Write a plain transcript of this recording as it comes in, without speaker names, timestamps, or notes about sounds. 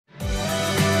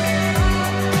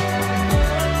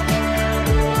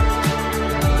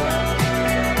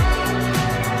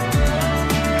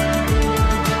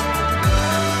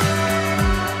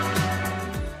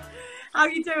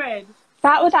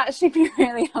That would actually be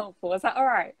really helpful. Is that all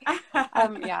right?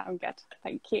 Yeah, I'm good.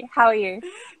 Thank you. How are you?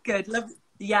 Good.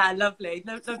 Yeah, lovely.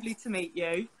 Lovely to meet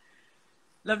you.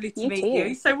 Lovely to You meet you.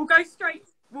 too. So we'll go straight.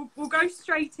 We'll go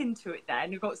straight into it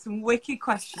then. We've got some wicked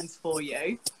questions for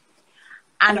you,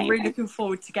 and I'm really Amazing. looking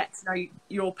forward to get to know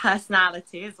your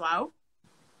personality as well.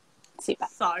 Super.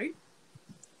 So,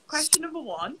 question number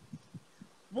one: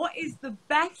 what is the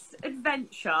best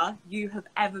adventure you have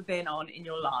ever been on in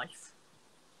your life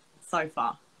so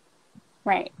far?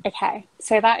 Right. Okay.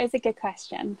 So that is a good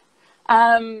question.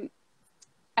 Okay.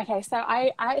 So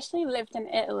I actually lived in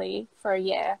Italy for a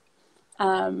year.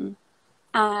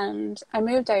 And I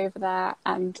moved over there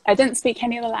and I didn't speak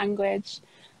any of the language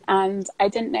and I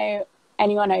didn't know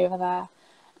anyone over there.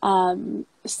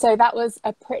 So that was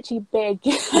a pretty big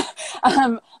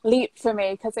leap for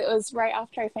me because it was right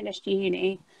after I finished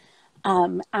uni.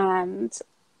 And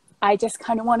I just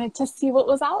kind of wanted to see what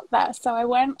was out there. So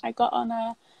I got on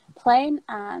a plane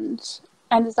and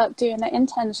ended up doing an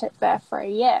internship there for a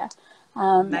year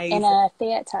in a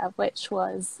theatre, which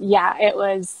was, it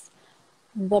was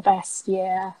the best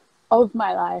year of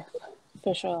my life,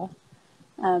 for sure.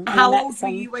 How old were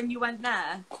you when you went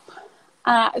there?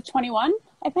 21,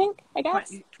 I think, I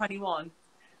guess. 21.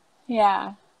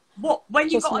 Yeah. When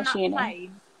you Just got on that uni.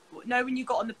 plane, when you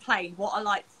got on the plane, what are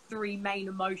like 3 main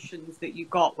emotions that you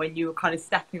got when you were kind of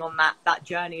stepping on that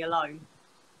journey alone?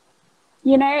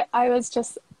 You know, I was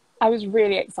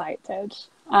really excited.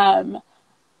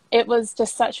 It was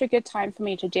just such a good time for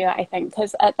me to do it, I think,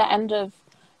 because at the end of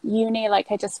uni,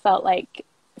 like, I just felt like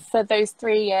for those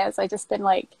 3 years, I just been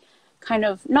like kind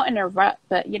of not in a rut,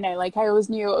 but, you know, like I always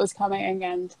knew what was coming.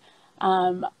 And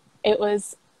it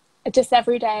was just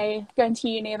every day going to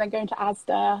uni, then going to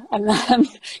Asda, and then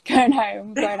going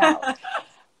home, going out.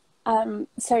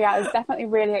 So yeah, I was definitely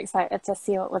really excited to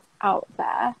see what was out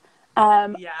there.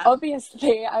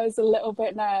 Obviously, I was a little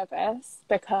bit nervous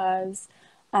because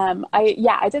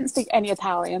I didn't speak any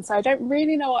Italian, so I don't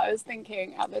really know what I was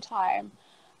thinking at the time.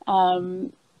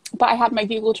 But I had my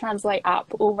Google Translate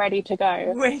app all ready to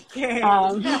go. Wicked.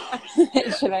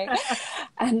 Literally.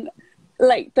 And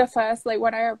like the first, like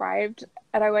when I arrived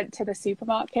and I went to the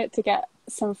supermarket to get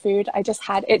some food,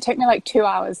 it took me like 2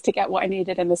 hours to get what I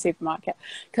needed in the supermarket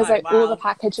because all the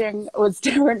packaging was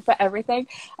different for everything.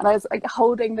 And I was like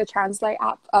holding the Translate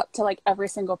app up to like every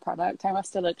single product. I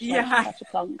must have looked like such a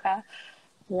plonker.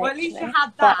 Well, at least you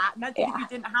had that. Imagine if you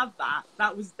didn't have that.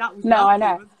 That was no, lovely, I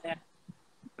know. wasn't it?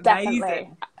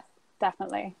 Amazing.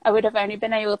 Definitely. I would have only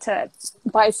been able to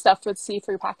buy stuff with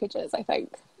see-through packages, I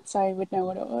think. So I would know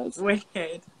what it was.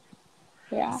 Wicked.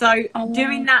 Yeah. So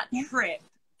doing that trip,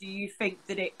 do you think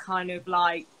that it kind of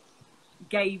like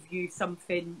gave you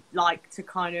something like to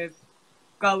kind of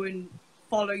go and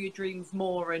follow your dreams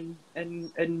more and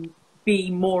be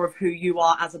more of who you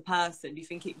are as a person? Do you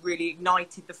think it really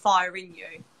ignited the fire in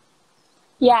you?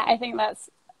 Yeah, I think that's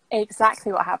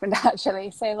exactly what happened actually.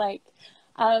 So like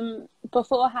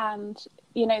beforehand,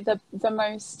 you know, the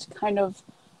most kind of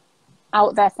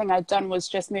out there thing I'd done was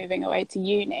just moving away to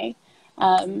uni.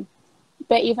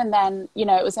 But even then, you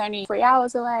know, it was only 3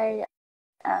 hours away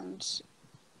and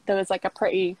there was like a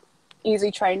pretty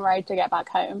easy train ride to get back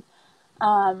home.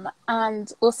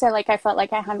 And also like I felt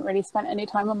like I hadn't really spent any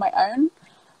time on my own.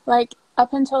 Like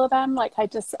up until then, like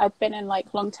I'd been in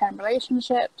like long-term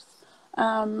relationships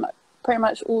pretty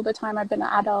much all the time I've been an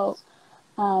adult.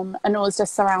 And I was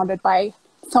just surrounded by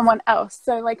someone else.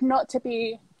 So like not to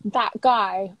be that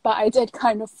guy, but I did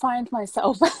kind of find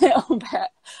myself a little bit.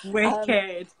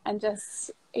 Wicked. And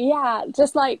just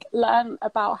like learn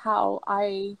about how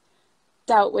I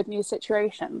dealt with new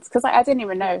situations. Because I didn't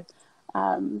even know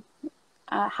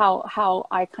how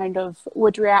I kind of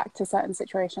would react to certain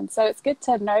situations. So it's good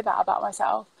to know that about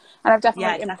myself. And I've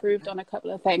definitely improved on a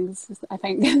couple of things, I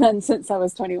think, since I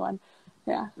was 21.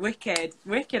 Yeah. Wicked.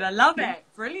 I love it.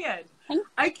 Brilliant.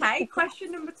 Okay,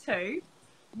 question number 2.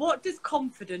 What does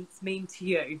confidence mean to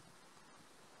you?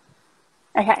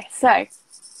 Okay, so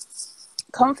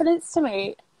confidence to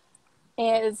me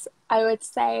is, I would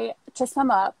say, to sum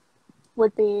up,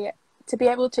 would be to be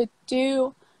able to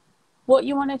do what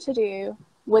you wanted to do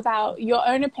without your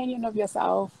own opinion of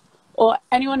yourself or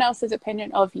anyone else's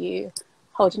opinion of you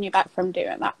holding you back from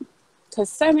doing that. Because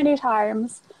so many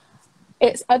times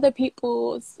it's other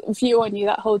people's view on you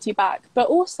that holds you back, but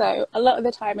also a lot of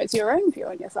the time it's your own view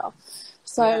on yourself.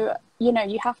 So, you know,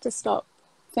 you have to stop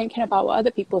thinking about what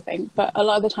other people think, but a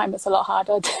lot of the time it's a lot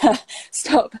harder to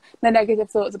stop the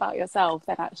negative thoughts about yourself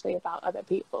than actually about other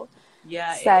people.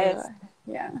 Yeah, so, it is.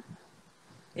 Yeah.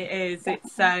 It is.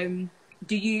 Definitely.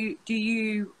 It's do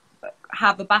you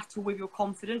have a battle with your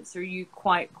confidence, or are you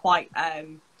quite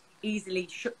easily,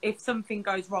 if something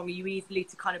goes wrong, are you easily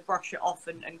to kind of brush it off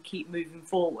and keep moving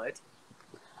forward?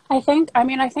 I think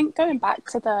going back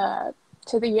to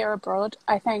the year abroad,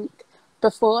 I think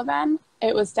before then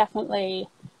it was definitely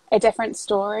a different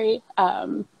story.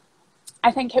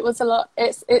 I think it was a lot.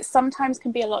 It sometimes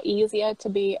can be a lot easier to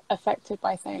be affected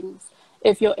by things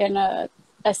if you're in a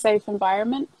safe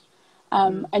environment,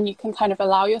 and you can kind of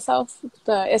allow yourself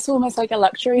it's almost like a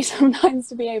luxury sometimes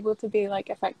to be able to be like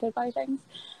affected by things.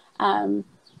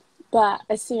 But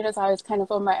as soon as I was kind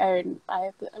of on my own,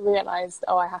 I realized,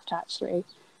 oh, I have to actually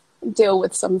deal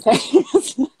with some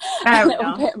things a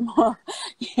little bit more.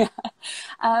 Yeah.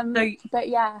 But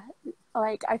yeah,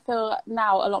 like I feel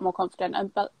now a lot more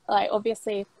confident, but like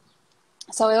obviously,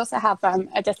 so I also have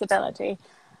a disability,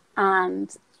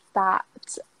 and that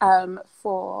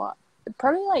for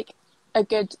probably like a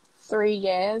good 3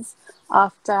 years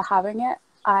after having it,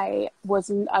 I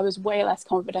was way less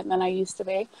confident than I used to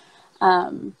be.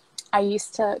 I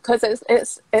used to, because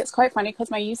it's quite funny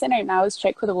because my username now is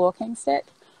Chick with a Walking Stick,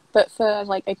 but for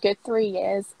like a good 3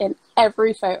 years, in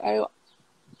every photo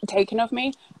taken of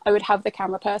me, I would have the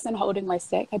camera person holding my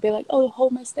stick. I'd be like, "Oh,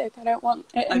 hold my stick. I don't want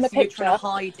it in the picture." You were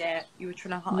trying to hide it. You were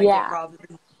trying to hide it rather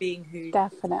than being who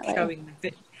definitely showing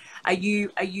the. Are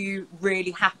you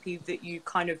really happy that you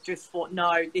kind of just thought, no,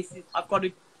 I've got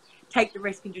to take the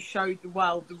risk and just show the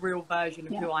world the real version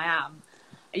of who I am?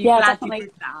 Are you glad definitely. you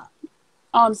did that?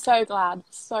 Oh, I'm so glad,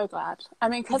 so glad. I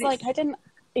mean, because like I didn't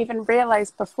even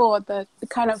realize before the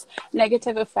kind of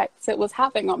negative effects it was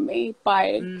having on me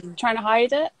by trying to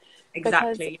hide it.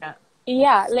 Exactly. Because,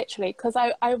 yeah, literally. Because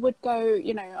I would go,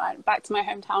 you know, back to my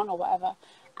hometown or whatever,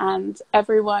 and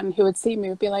everyone who would see me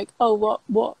would be like, "Oh,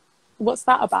 what's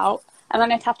that about?" And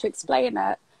then I'd have to explain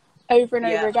it over and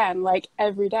over again, like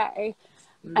every day.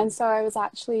 And so I was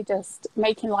actually just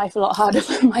making life a lot harder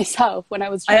for myself when I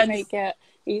was trying to make it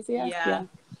easier.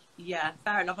 Yeah,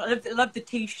 fair enough. I love the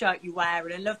t-shirt you wear,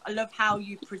 and I love how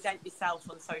you present yourself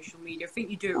on social media. I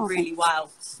think you do it really well.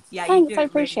 Yeah, thanks. you do I it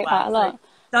appreciate really well. that a lot.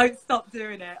 So don't stop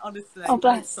doing it, honestly. Oh,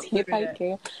 bless you. Thank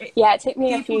you. Yeah, it took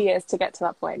me a few years to get to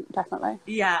that point, definitely.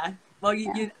 Yeah. Well,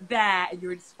 you're there and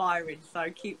you're inspiring,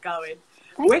 so keep going.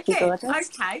 Thank you, gorgeous.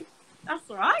 Okay. That's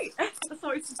all right. That's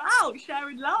what it's about,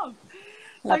 sharing love.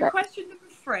 Love it. Question number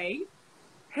 3.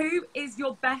 Who is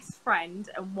your best friend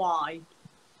and why?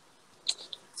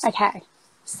 Okay.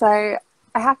 So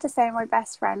I have to say my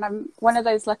best friend, I'm one of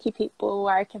those lucky people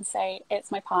where I can say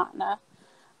it's my partner.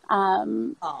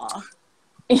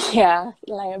 Yeah,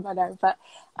 lame, I know. But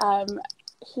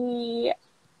he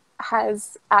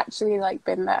has actually like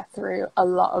been there through a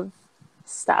lot of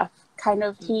stuff. Kind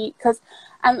of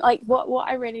and like what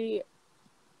I really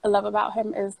love about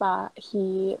him is that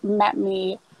he met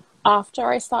me after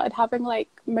I started having like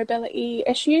mobility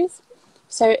issues.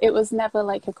 So it was never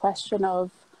like a question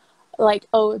of like,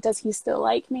 oh, does he still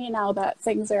like me now that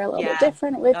things are a little bit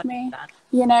different with me?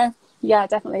 You know? Yeah,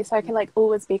 definitely. So I can like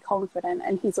always be confident,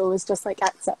 and he's always just like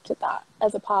accepted that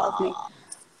as a part of me.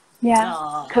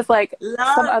 Yeah. Because like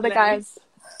some other guys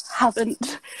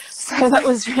haven't. So that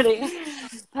was really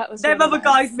Them really other nice.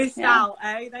 guys missed out,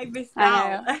 eh? They missed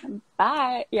out.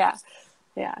 Bye. Yeah.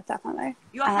 Yeah, definitely.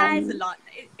 Your hair's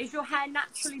is your hair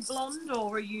naturally blonde,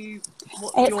 or are you?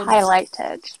 It's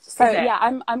highlighted. So yeah,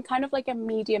 I'm kind of like a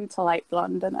medium to light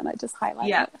blonde, and then I just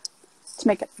highlight it to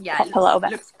make it pop a little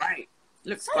bit. Looks great.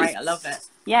 Looks great. I love it.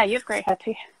 Yeah, you have great hair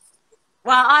too.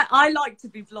 Well, I like to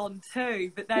be blonde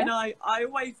too, but then I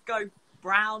always go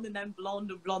brown and then blonde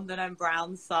and then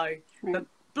brown. So, but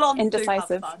blondes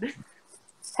indecisive. do have fun.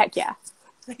 Heck yeah.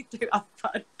 They do have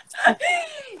fun.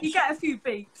 You get a few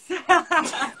beeps.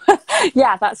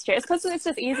 Yeah, that's true. It's because it's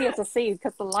just easier to see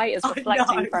because the light is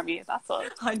reflecting from you. That's all.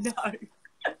 I know.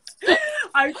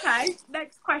 Okay,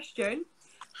 next question.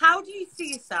 How do you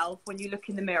see yourself when you look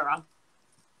in the mirror?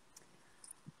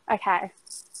 Okay.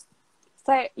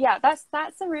 So yeah, that's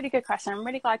a really good question. I'm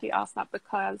really glad you asked that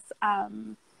because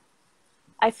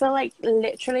I feel like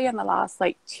literally in the last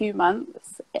like 2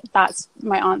 months, that's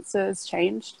my answers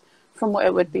changed from what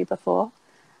it would be before.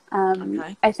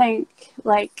 I think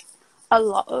like a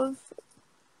lot of,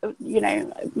 you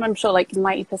know, I'm sure like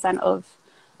 90% of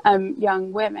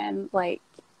young women like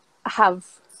have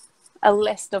a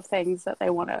list of things that they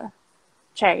want to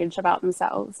change about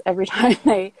themselves every time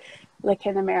they look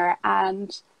in the mirror.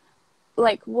 And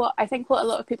like what I think what a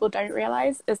lot of people don't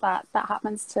realize is that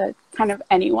happens to kind of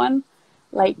anyone.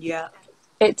 Like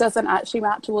it doesn't actually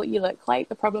matter what you look like.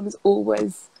 The problem's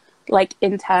always like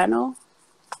internal,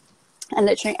 and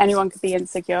literally anyone could be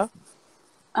insecure.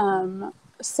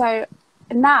 So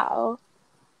now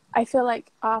I feel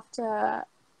like after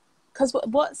because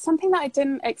what something that I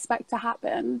didn't expect to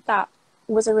happen, that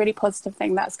was a really positive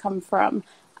thing that's come from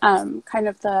kind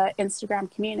of the Instagram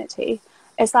community,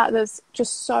 is that there's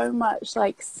just so much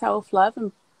like self-love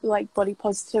and like body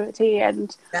positivity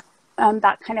and Yeah.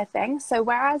 that kind of thing. So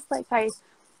whereas like I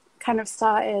kind of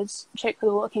started Chick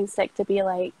with a Walking Stick to be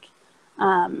like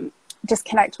just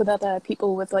connect with other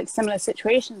people with like similar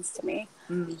situations to me,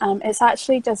 it's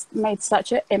actually just made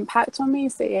such an impact on me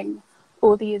seeing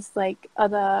all these like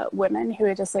other women who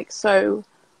are just like so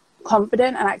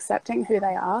confident and accepting who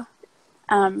they are.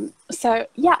 So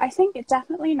yeah, I think it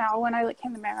definitely now when I look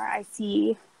in the mirror, I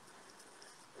see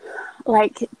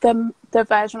like the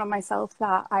version of myself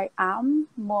that I am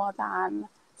more than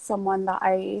someone that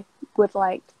I would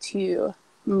like to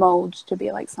mold to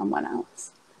be like someone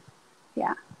else.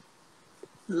 Yeah.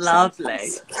 Lovely.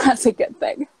 So that's a good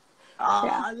thing. Oh,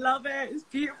 Yeah. I love it. It's a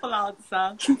beautiful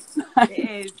answer.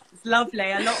 It is. It's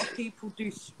lovely. A lot of people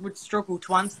would struggle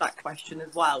to answer that question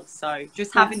as well. So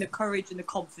just having the courage and the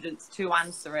confidence to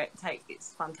answer it,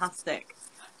 it's fantastic.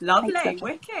 Lovely. Thanks,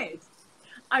 Wicked.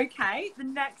 Okay, the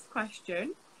next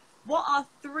question. What are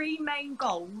 3 main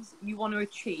goals you want to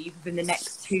achieve within the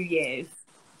next 2 years?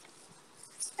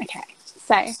 Okay,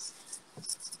 so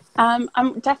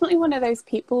I'm definitely one of those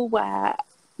people where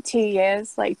 2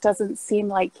 years like doesn't seem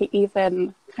like it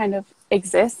even kind of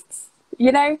exists,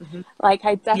 you know? Like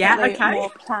I definitely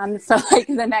more plan for like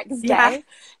the next day,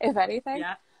 if anything.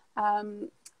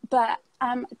 But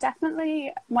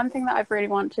definitely one thing that I've really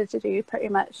wanted to do pretty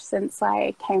much since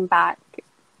I came back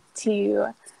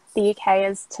to the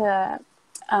UK is to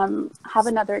have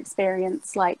another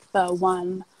experience like the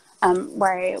one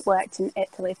where I worked in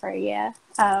Italy for a year.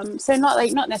 So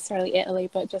not necessarily Italy,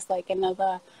 but just like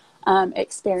another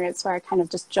experience where I kind of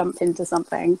just jump into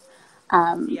something.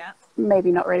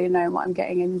 Maybe not really knowing what I'm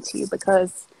getting into,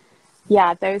 because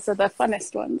yeah, those are the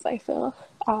funnest ones, I feel.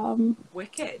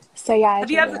 Wicked. So yeah, I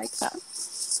really like that.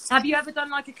 Have you ever done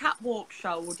like a catwalk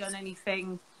show or done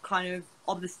anything kind of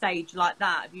on the stage like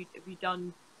that? Have you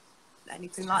done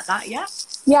anything like that yet?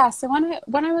 Yeah, so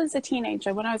when I was a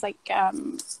teenager, when I was like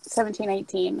 17,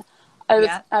 18,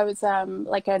 I was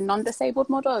like a non-disabled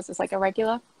model. I was just like a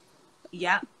regular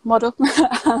model.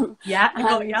 I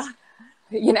got ya.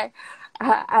 You know,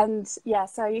 and yeah,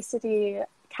 so I used to do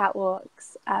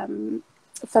catwalks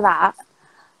for that,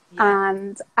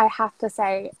 and I have to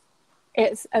say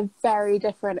it's a very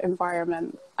different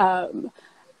environment.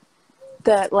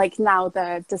 Like now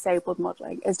the disabled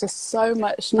modeling is just so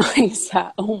much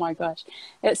nicer. Oh my gosh,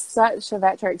 it's such a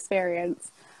better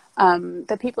experience.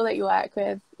 The people that you work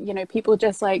with, you know, people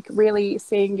just like really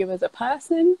seeing you as a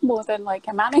person more than like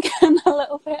a mannequin a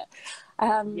little bit.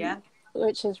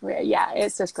 Which is really,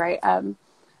 it's just great. Not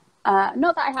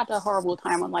that I had a horrible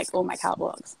time on like all my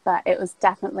catwalks, but it was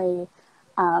definitely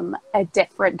a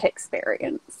different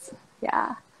experience.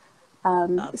 Yeah.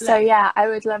 So yeah,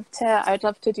 I'd love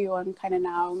to do one kind of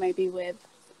now, maybe with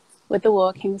the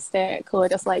walking stick, or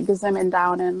just like zooming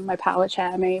down in my power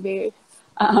chair, maybe.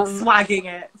 Swagging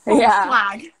it. Full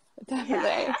swag.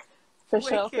 Definitely. For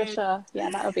sure. Yeah,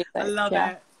 that would be sick. I love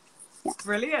it. Yeah.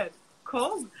 Brilliant.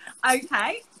 Cool.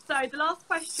 Okay. So the last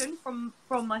question from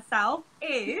myself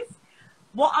is,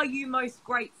 what are you most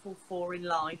grateful for in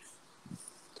life?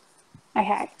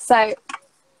 Okay. So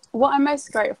what I'm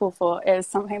most grateful for is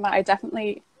something that I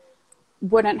definitely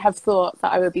wouldn't have thought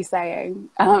that I would be saying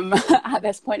at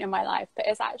this point in my life, but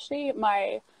it's actually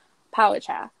my power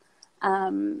chair.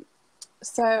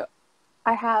 So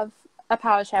I have a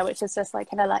power chair, which is just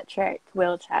like an electric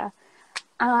wheelchair,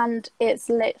 and it's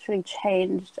literally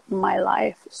changed my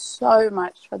life so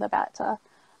much for the better.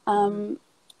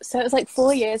 So it was like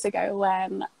 4 years ago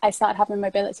when I started having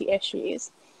mobility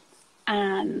issues,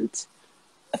 and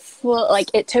for like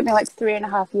it took me like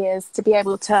 3.5 years to be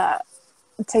able to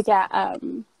get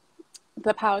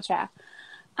the power chair.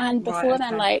 And before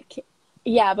then,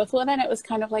 before then it was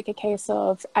kind of like a case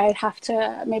of I'd have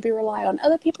to maybe rely on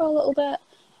other people a little bit,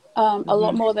 a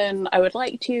lot more than I would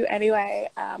like to anyway.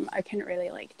 I couldn't really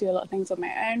like do a lot of things on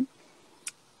my own.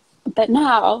 But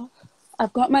now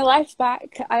I've got my life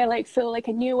back. I like feel like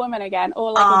a new woman again,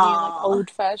 or like a new like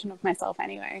old version of myself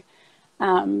anyway.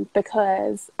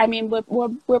 Because I mean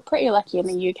we're pretty lucky in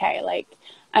the UK. Like,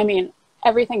 I mean,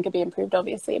 everything could be improved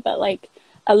obviously, but like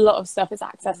a lot of stuff is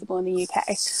accessible in the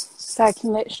UK. So I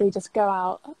can literally just go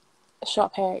out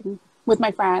shopping with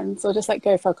my friends, or just like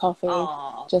go for a coffee,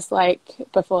 just like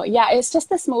before. Yeah, it's just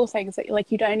the small things that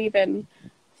like you don't even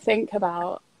think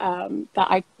about that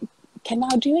I can now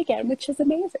do again, which is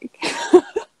amazing.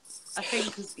 I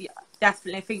think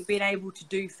Definitely. I think being able to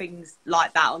do things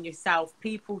like that on yourself,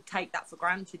 people take that for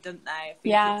granted, don't they? I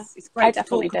think it's great to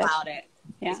talk about it.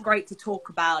 Yeah. It's great to talk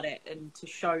about it and to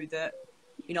show that,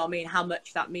 you know what I mean, how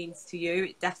much that means to you.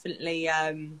 It definitely,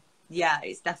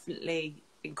 it's definitely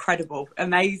incredible.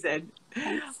 Amazing.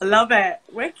 Thanks. I love it.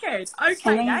 Wicked.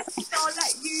 Okay, then. So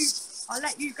I'll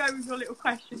let you go with your little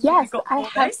questions. Yes, I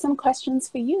have some questions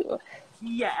for you.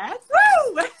 Yes.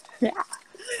 Woo! Yeah.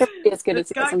 Probably as good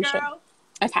as it is, I'm sure.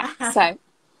 Okay, so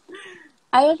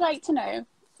I would like to know,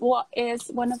 what is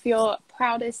one of your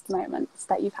proudest moments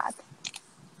that you've had?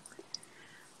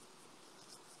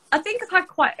 I think I've had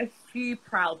quite a few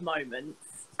proud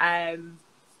moments,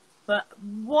 but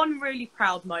one really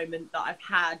proud moment that I've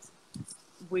had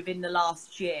within the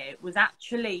last year was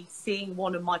actually seeing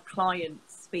one of my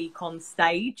clients speak on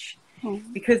stage.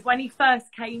 Because when he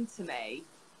first came to me,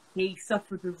 he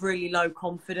suffered with really low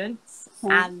confidence,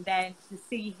 and then to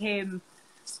see him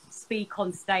speak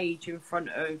on stage in front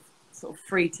of sort of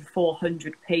 300 to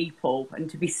 400 people, and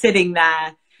to be sitting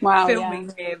there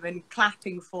filming him and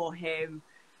clapping for him,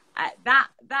 that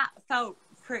felt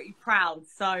pretty proud.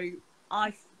 So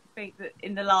I think that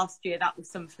in the last year, that was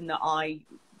something that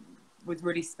was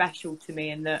really special to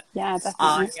me, and that it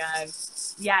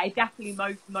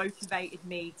definitely motivated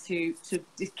me to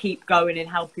keep going and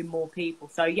helping more people.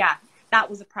 So yeah, that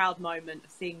was a proud moment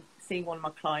of seeing one of my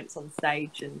clients on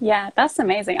stage. And yeah, that's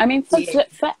amazing. I mean,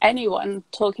 for anyone,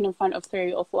 talking in front of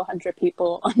 300 or 400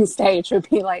 people on stage would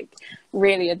be like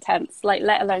really intense, like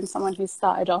let alone someone who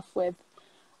started off with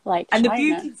like and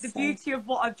the beauty of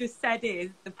what I've just said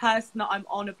is the person that I'm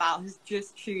on about has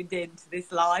just tuned in to this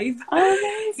live.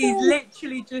 He's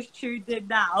literally just tuned in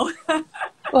now.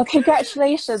 Well,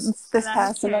 congratulations, this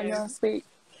person on your speak.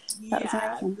 That's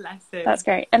amazing. Bless him. That's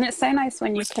great. And it's so nice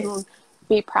when you can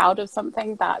be proud of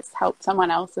something that's helped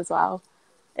someone else as well.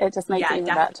 It just makes it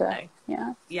even better.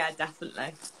 Yeah,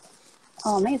 definitely.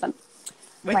 Oh, amazing.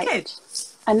 Wicked.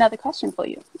 Right. Another question for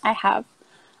you I have.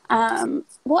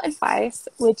 What advice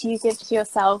would you give to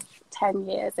yourself 10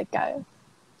 years ago?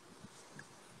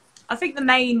 I think the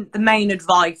main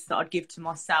advice that I'd give to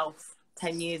myself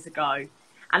 10 years ago,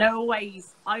 and I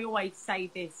always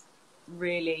say this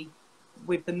really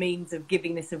with the means of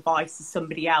giving this advice to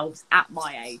somebody else at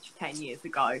my age 10 years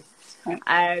ago.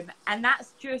 And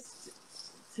that's just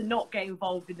to not get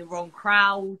involved in the wrong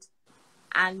crowd,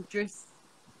 and just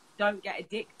don't get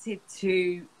addicted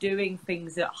to doing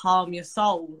things that harm your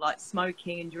soul, like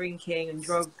smoking and drinking and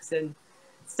drugs and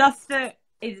stuff that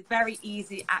is very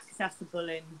easy accessible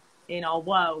in our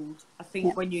world. I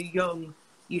think when you're young,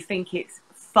 you think it's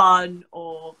fun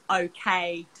or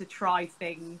okay to try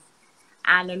things,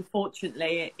 and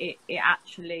unfortunately it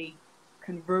actually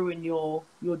can ruin your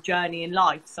journey in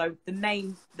life. So the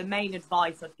main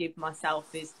advice I'd give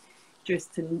myself is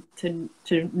just to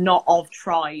not have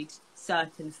tried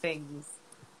certain things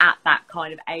at that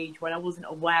kind of age, when I wasn't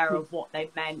aware of what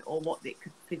they meant or what it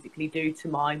could physically do to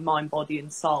my mind, body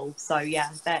and soul. So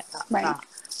yeah, that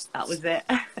was it.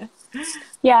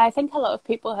 Yeah, I think a lot of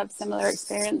people have similar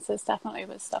experiences, definitely,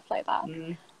 with stuff like that.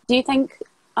 Do you think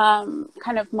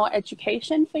kind of more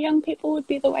education for young people would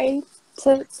be the way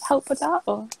to help with that?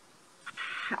 Or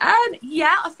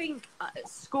I think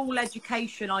school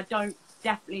education,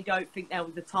 definitely don't think there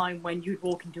was a time when you'd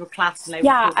walk into a class and they would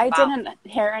talk didn't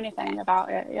hear anything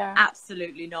about it.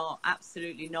 Absolutely not.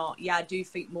 I do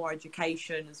think more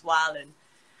education as well.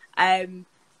 And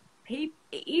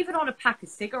even on a pack of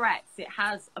cigarettes, it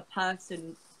has a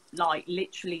person like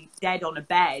literally dead on a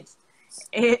bed.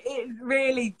 It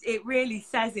really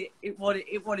says what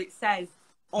it says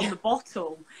on the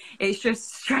bottle. It's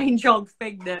just a strange old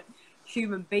thing that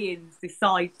human beings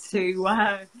decide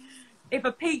to if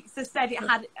a pizza said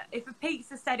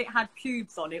it had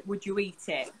pubes on it, would you eat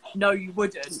it? No, you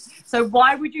wouldn't. So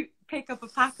why would you pick up a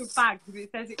pack of fags if it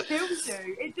says it kills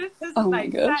you? It just doesn't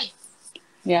make sense.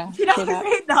 Yeah. Do you know what I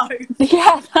mean, though?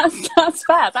 Yeah, that's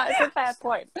fair. That is a fair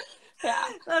point. Yeah.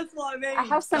 That's what I mean. I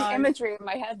have some imagery in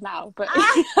my head now, but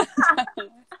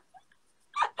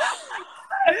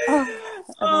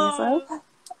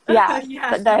but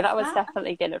no, that was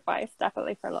definitely good advice.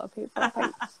 Definitely for a lot of people, I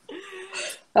think.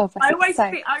 I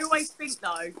always think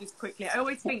though, just quickly,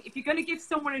 if you're going to give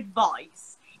someone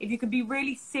advice, if you can be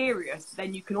really serious,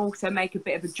 then you can also make a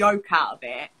bit of a joke out of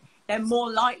it. They're more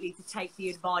likely to take the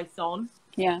advice on.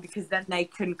 Yeah. Because then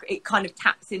it kind of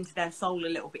taps into their soul a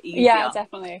little bit easier. Yeah,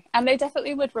 definitely. And they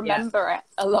definitely would remember it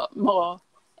a lot more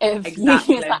if you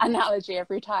use that analogy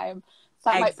every time.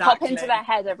 That might pop into their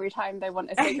head every time they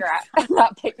want a cigarette.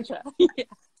 That picture. Yeah.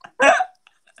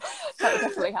 That would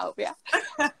definitely help, yeah.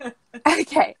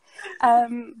 Okay.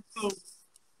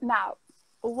 Now,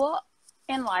 what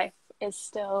in life is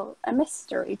still a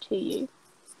mystery to you?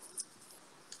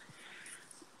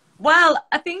 Well,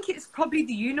 I think it's probably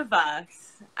the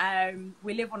universe.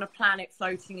 We live on a planet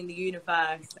floating in the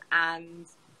universe, and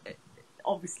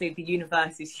obviously the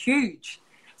universe is huge.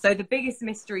 So the biggest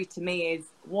mystery to me is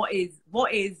what is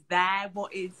there,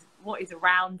 what is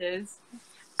around us,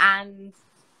 and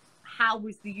how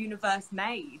was the universe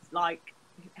made? Like,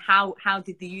 how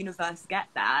did the universe get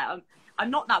there? I'm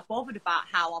not that bothered about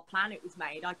how our planet was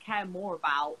made. I care more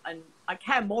about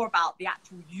the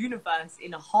actual universe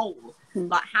in a whole.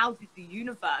 Like, how did the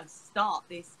universe start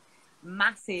this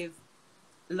massive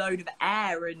load of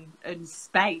air and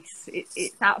space?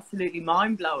 It's absolutely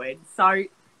mind-blowing. So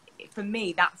for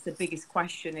me, that's the biggest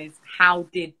question, is how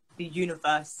did the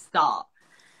universe start?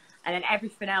 And then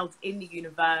everything else in the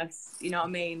universe, you know what I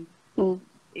mean,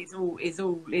 is all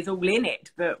in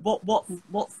it. But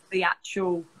what's the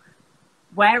actual,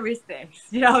 where is this?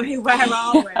 You know what I mean? Where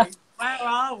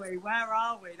are we? Where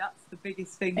are we? That's the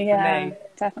biggest thing for me.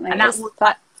 Definitely. And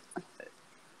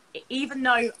even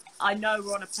though I know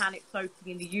we're on a planet floating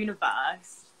in the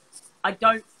universe, I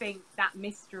don't think that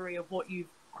mystery of what you've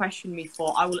questioned me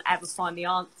for, I will ever find the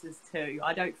answers to.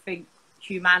 I don't think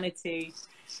humanity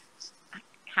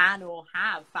can or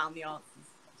have found the answers.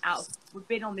 We've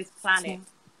been on this planet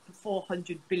for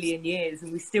 400 billion years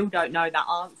and we still don't know that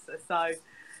answer. So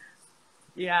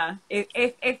yeah, if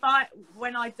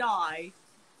when I die,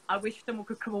 I wish someone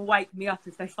could come and wake me up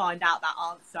if they find out that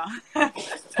answer.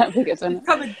 That'd be good, wouldn't it?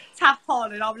 Come and tap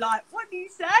on and I'm like, what do you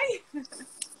say?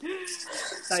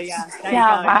 So yeah, there you go.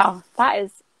 Wow,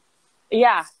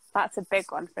 that's a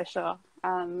big one for sure.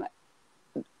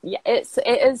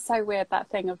 It is so weird, that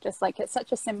thing of just like, it's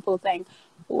such a simple thing,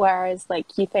 whereas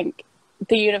like you think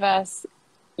the universe,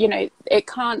 you know, it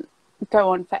can't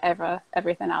go on forever,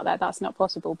 everything out there, that's not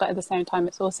possible, but at the same time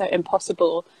it's also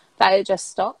impossible that it just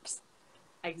stops.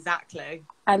 Exactly.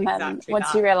 And then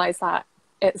once you realize that,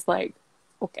 it's like,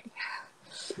 okay,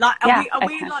 like are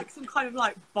we in like some kind of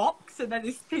like box, and then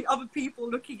there's other people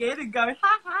looking in and going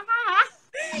ha ha ha?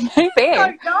 Maybe. You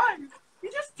don't know.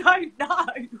 You just don't know.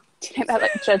 Do you think they're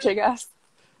like judging us?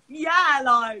 Yeah,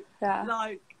 like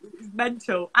it's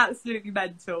mental, absolutely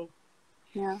mental.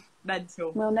 Yeah,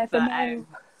 mental. We'll never know.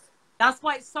 That's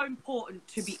why it's so important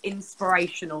to be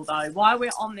inspirational, though. While we're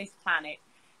on this planet,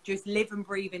 just live and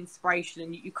breathe inspiration,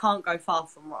 and you can't go far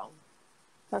from wrong.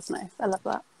 That's nice. I love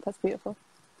that. That's beautiful.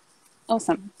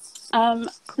 Awesome. Now,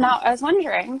 I was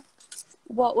wondering,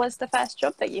 what was the first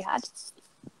job that you had?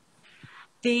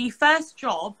 The first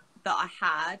job that I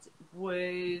had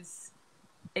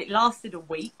it lasted a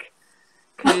week,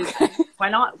 because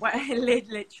when I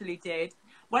literally did,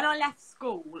 when I left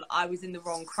school, I was in the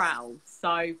wrong crowd.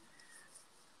 So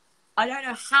I don't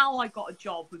know how I got a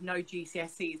job with no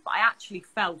GCSEs, but I actually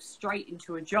fell straight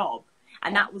into a job,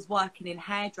 and that was working in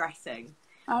hairdressing.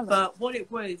 Oh, right. But what it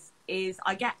was is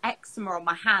I get eczema on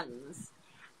my hands,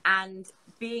 and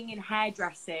being in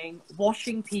hairdressing,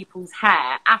 washing people's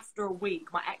hair, after a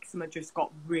week, my eczema just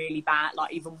got really bad,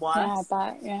 like even worse. Yeah,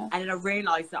 I bet, yeah. And then I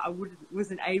realised that I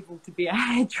wasn't able to be a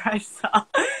hairdresser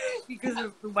because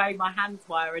of the way my hands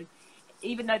were. And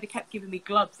even though they kept giving me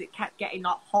gloves, it kept getting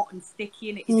like hot and sticky,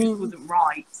 and it just wasn't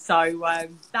right. So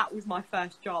that was my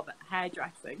first job at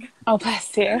hairdressing. Oh,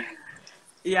 bless you.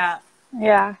 Yeah.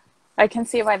 Yeah. I can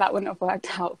see why that wouldn't have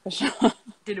worked out for sure.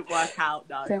 Didn't work out,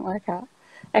 no. Didn't work out.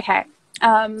 Okay.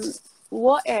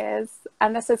 What is,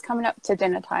 and this is coming up to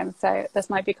dinner time, so this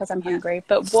might be because I'm hungry,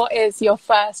 but what is your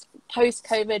first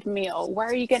post-COVID meal? Where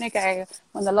are you going to go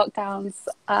when the lockdowns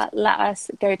let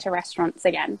us go to restaurants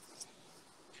again?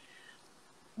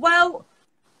 Well,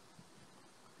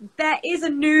 there is a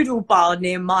noodle bar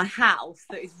near my house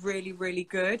that is really, really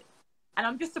good. And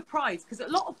I'm just surprised because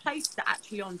a lot of places are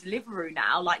actually on Deliveroo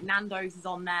now. Like Nando's is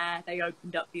on there. They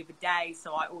opened up the other day,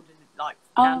 so I ordered like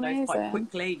Nando's quite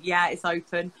quickly. Yeah, it's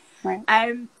open. Right.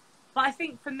 But I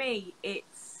think for me,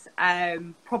 it's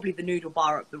probably the noodle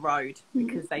bar up the road,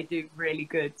 because they do really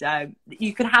good.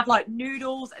 You can have like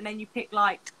noodles, and then you pick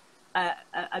like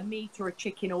a meat or a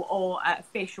chicken or a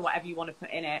fish or whatever you want to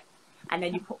put in it, and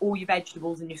then you put all your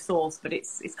vegetables and your sauce. But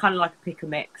it's kind of like a pick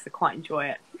and mix. I quite enjoy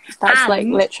it. That's like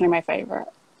literally my favourite.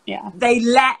 Yeah. They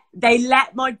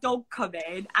let my dog come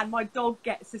in, and my dog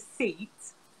gets a seat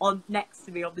on next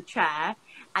to me on the chair,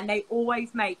 and they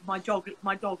always make my dog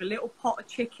a little pot of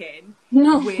chicken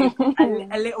with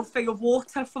a little thing of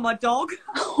water for my dog.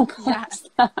 Oh, yes.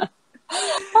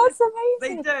 That's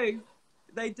amazing.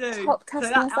 They do. Top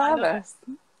customer service.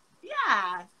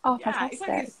 Yeah. Oh,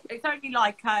 fantastic. It's only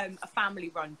like a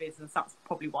family-run business. That's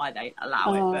probably why they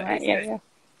allow it. But right, it's good.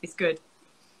 It's good.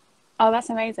 Oh,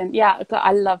 that's amazing. Yeah,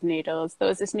 I love noodles. There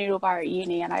was this noodle bar at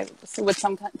uni, and I would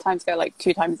sometimes go like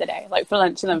 2 times a day, like for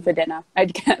lunch and then for dinner.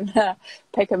 I'd get the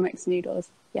pick and mix noodles.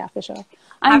 Yeah, for sure.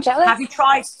 I'm jealous. Have you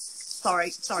tried?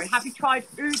 Sorry. Have you tried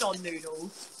udon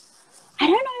noodles? I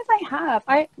don't know if I have.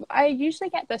 I usually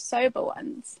get the soba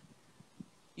ones.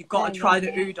 You've got to try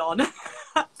the udon.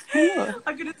 Ooh.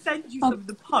 I'm going to send you some of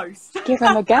the post. Give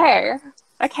them a go.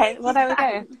 Okay, well, there we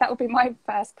go. That will be my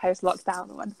first post-lockdown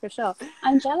one for sure.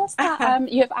 I'm jealous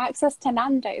that you have access to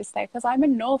Nando's though, because I'm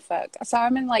in Norfolk, so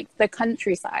I'm in like the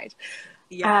countryside,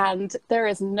 and there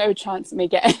is no chance of me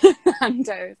getting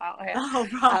Nando's out here. Oh,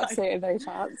 right. Absolutely no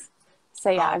chance.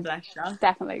 So yeah, I'm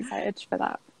definitely excited for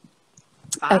that.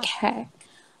 Wow. Okay,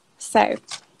 so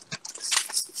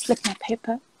flip my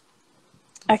paper.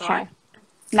 Okay, sorry.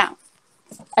 Now,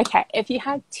 okay, if you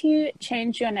had to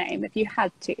change your name,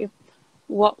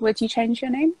 what would you change your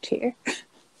name to?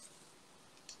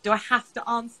 Do I have to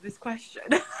answer this question?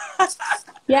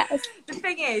 Yes. The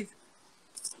thing is,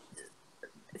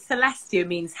 Celestia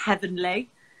means heavenly,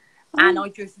 and I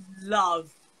just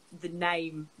love the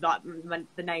name, like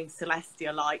the name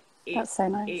Celestia. Like that's so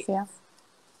nice, yeah.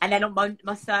 And then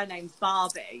my surname's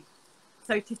Barbie,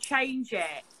 so to change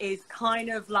it is kind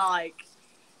of like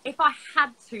if I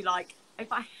had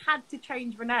to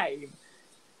change my name.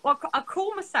 Well, I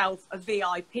call myself a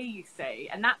VIP, you see,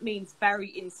 and that means very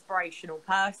inspirational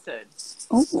person.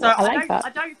 Ooh, so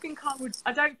I don't think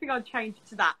I'd change it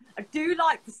to that. I do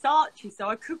like Versace, so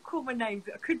I could call my name.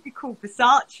 I could be called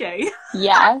Versace.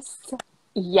 Yes,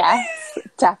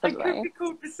 definitely. I could be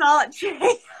called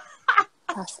Versace.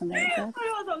 That's amazing.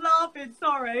 I wasn't laughing.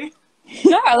 Sorry.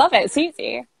 No, I love it. It's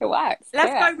easy. It works.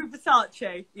 Let's go with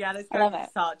Versace. Yeah, let's go with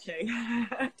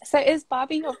Versace. So is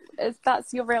Barbie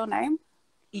that's your real name?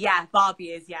 Yeah, Barbie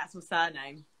is. Yeah, it's my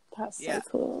surname. That's so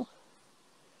cool.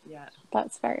 Yeah.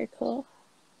 That's very cool.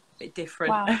 Bit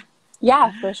different. Wow.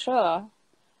 Yeah, for sure.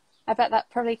 I bet that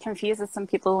probably confuses some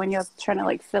people when you're trying to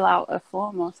like fill out a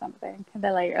form or something. And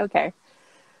they're like, okay.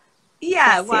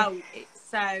 Yeah, well,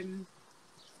 it's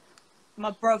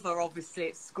my brother obviously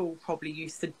at school probably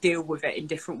used to deal with it in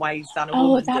different ways than a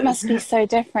woman that does. must be so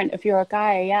different if you're a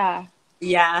guy, yeah.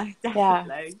 Yeah,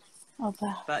 definitely. Yeah. Oh,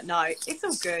 but no, it's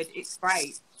all good. It's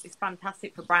great. It's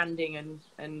fantastic for branding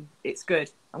and it's good.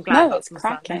 I'm glad that's my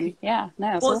cracking. Surname. Yeah,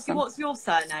 no, it's awesome. What's your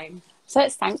surname? So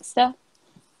it's Sagster.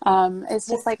 It's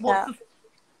just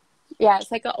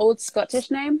it's like an old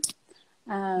Scottish name.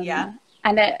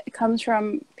 And it comes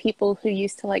from people who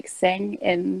used to like sing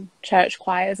in church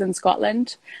choirs in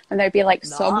Scotland, and there'd be like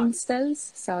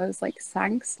songsters. So I was like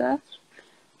Sagster.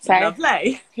 So,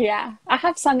 lovely. Yeah, I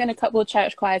have sung in a couple of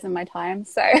church choirs in my time,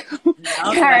 so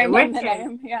carrying on the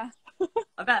name. Yeah,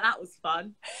 I bet that was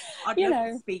fun. I'd love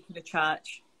to speak in a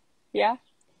church. Yeah,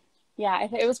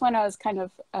 it was when I was kind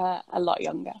of a lot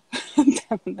younger.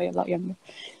 Definitely a lot younger.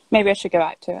 Maybe I should go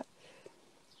back to it.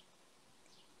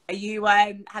 Are you?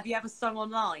 Have you ever sung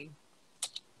online?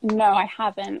 No, I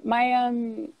haven't.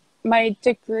 My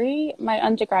degree, my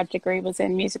undergrad degree, was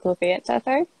in musical theatre,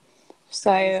 though.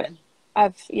 So. Amazing.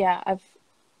 I've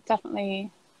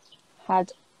definitely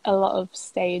had a lot of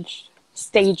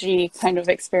stagey kind of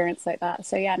experience like that.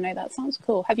 So yeah, no, that sounds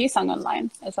cool. Have you sung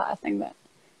online? Is that a thing that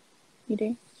you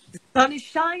do? The sun is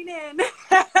shining.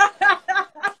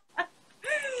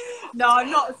 No, I'm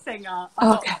not a singer. I'm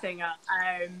not a singer.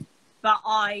 But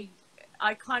I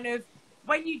kind of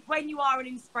when you are an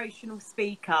inspirational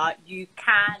speaker, you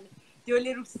can do a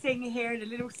little sing here and a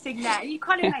little sing there, and you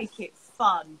kind of make it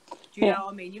fun. Do you know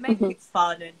what I mean? You make it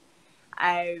fun, and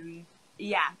I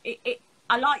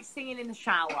like singing in the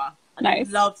shower. I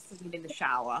love singing in the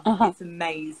shower. It's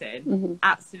amazing,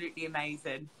 absolutely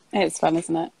amazing. It's fun,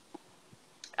 isn't it?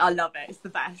 I love it. It's the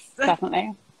best.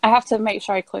 Definitely. I have to make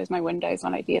sure I close my windows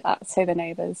when I do that, so the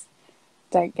neighbours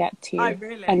don't get too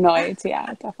annoyed.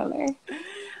 Yeah, definitely.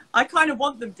 I kind of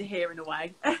want them to hear in a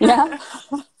way. Yeah.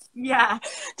 Yeah.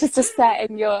 Just to set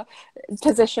in your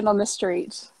position on the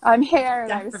street. I'm here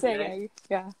and I'm singing.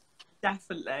 Yeah.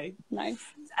 Definitely. Nice.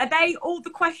 Are they all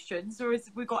the questions, or have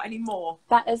we got any more?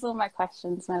 That is all my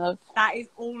questions, my love. That is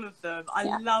all of them. I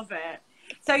love it.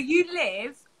 So you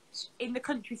live in the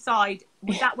countryside.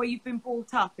 Was that where you've been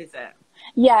brought up, is it?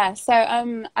 Yeah. So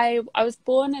I was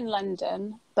born in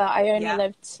London, but I only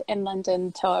lived in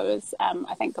London till I was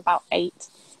I think about 8.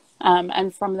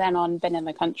 And from then on been in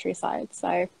the countryside.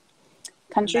 So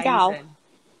country gal.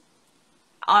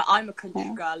 I'm a country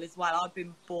girl as well. I've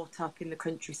been brought up in the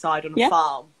countryside on a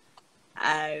farm.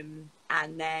 And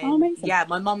then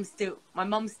my mum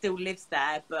still lives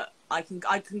there, but I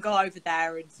can go over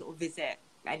there and sort of visit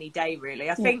any day really.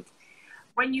 I think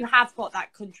when you have got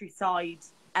that countryside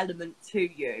element to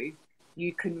you,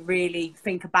 you can really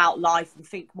think about life and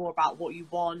think more about what you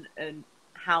want and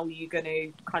how you're going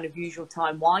to kind of use your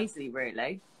time wisely,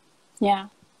 really. Yeah,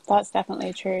 that's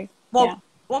definitely true. Well, yeah.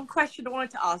 One question I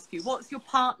wanted to ask you, what's your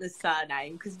partner's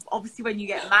surname? Because obviously when you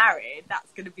get married,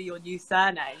 that's going to be your new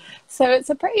surname. So it's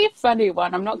a pretty funny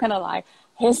one, I'm not going to lie.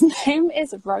 His name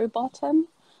is Rowbottom.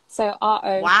 So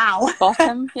R-O Wow.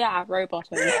 bottom. Yeah,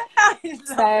 Rowbottom.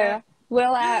 So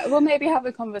we'll maybe have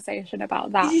a conversation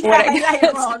about that.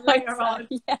 Yeah, later on.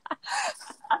 Yeah.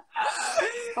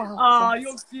 Oh,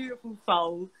 you're a beautiful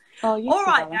soul. Oh, you All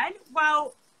too, right darling. then.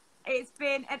 Well, it's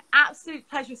been an absolute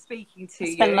pleasure speaking to you.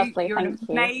 It's been lovely. You're Thank an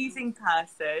you. amazing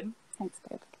person. Thanks,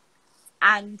 babe.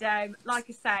 And like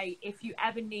I say, if you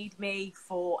ever need me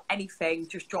for anything,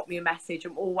 just drop me a message.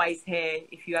 I'm always here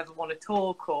if you ever want to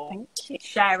talk or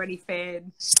share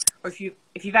anything. Or if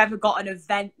you've ever got an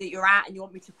event that you're at and you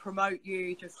want me to promote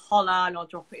you, just holler and I'll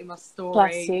drop it in my story.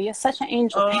 Bless you. You're such an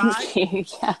angel. All Thank right? you.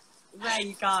 Yeah. There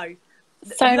you go.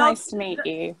 So nice to meet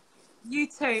you. You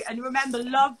too. And remember,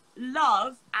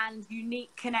 love and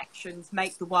unique connections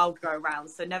make the world go round.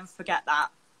 So never forget that.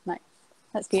 Nice.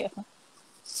 That's beautiful.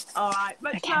 All right.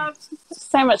 Much love.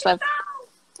 So much love.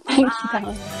 Thank you, Bye.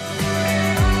 darling.